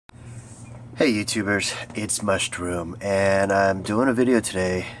Hey YouTubers, it's Mushroom, and I'm doing a video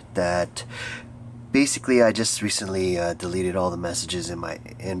today that basically I just recently deleted all the messages in my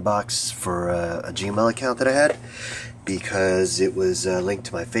inbox for a Gmail account that I had because it was linked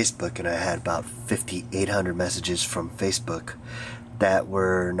to my Facebook, and I had about 5,800 messages from Facebook that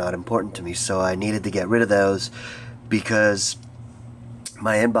were not important to me, so I needed to get rid of those because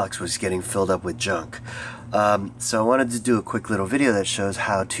my inbox was getting filled up with junk. So I wanted to do a quick little video that shows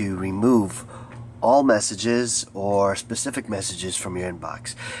how to remove all messages or specific messages from your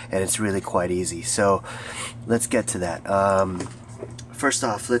inbox, and it's really quite easy. So let's get to that. First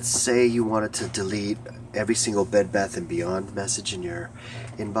off, let's say you wanted to delete every single Bed Bath & Beyond message in your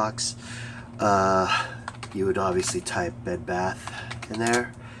inbox. You would obviously type Bed Bath in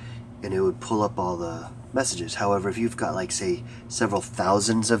there and it would pull up all the messages. However, if you've got, like, say, several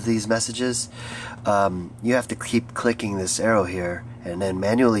thousands of these messages, you have to keep clicking this arrow here and then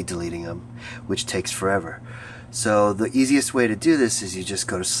manually deleting them, which takes forever. So the easiest way to do this is you just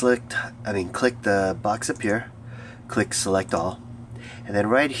go to click the box up here, click select all, and then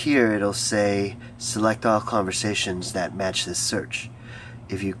right here it'll say select all conversations that match this search.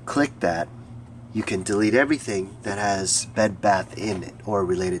 If you click that, you can delete everything that has Bed Bath in it or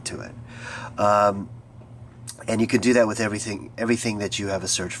related to it. And you can do that with everything that you have a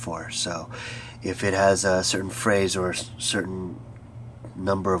search for. So if it has a certain phrase or a certain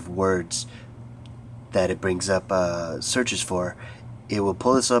number of words that it brings up searches for, it will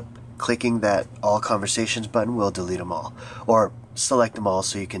pull this up. Clicking that all conversations button will delete them all, or select them all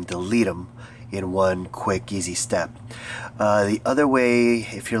so you can delete them in one quick easy step. The other way,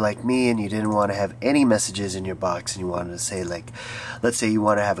 if you're like me and you didn't want to have any messages in your box and you wanted to say, like, let's say you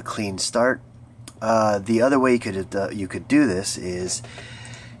want to have a clean start, the other way you could do this is,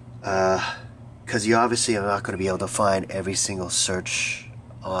 because you obviously are not going to be able to find every single search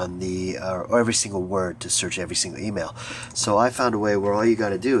on the or every single word to search every single email. So I found a way where all you got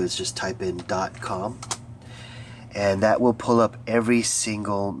to do is just type in .com, and that will pull up every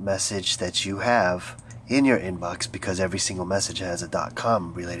single message that you have in your inbox, because every single message has a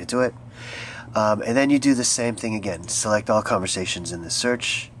 .com related to it. And then you do the same thing again. Select all conversations in the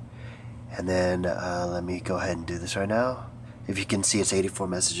search. And then let me go ahead and do this right now. If you can see, it's 84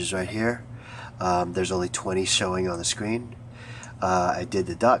 messages right here. There's only 20 showing on the screen. I did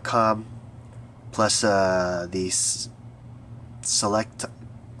the .com plus the select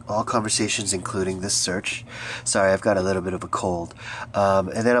all conversations, including this search. Sorry, I've got a little bit of a cold. And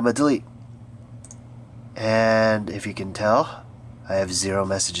then I'm going to delete. And if you can tell, I have 0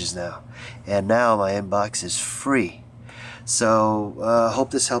 messages now. And now my inbox is free. So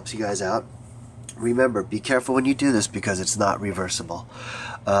hope this helps you guys out. Remember, be careful when you do this because it's not reversible.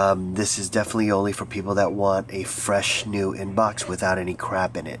 This is definitely only for people that want a fresh new inbox without any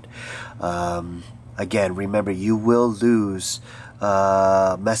crap in it. Again, remember, you will lose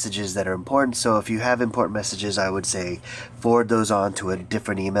messages that are important. So if you have important messages, I would say forward those on to a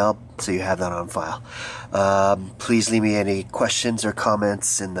different email so you have that on file. Please leave me any questions or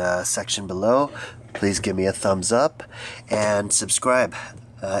comments in the section below. Please give me a thumbs up and subscribe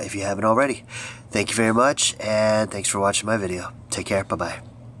if you haven't already. Thank you very much, and thanks for watching my video. Take care. Bye-bye.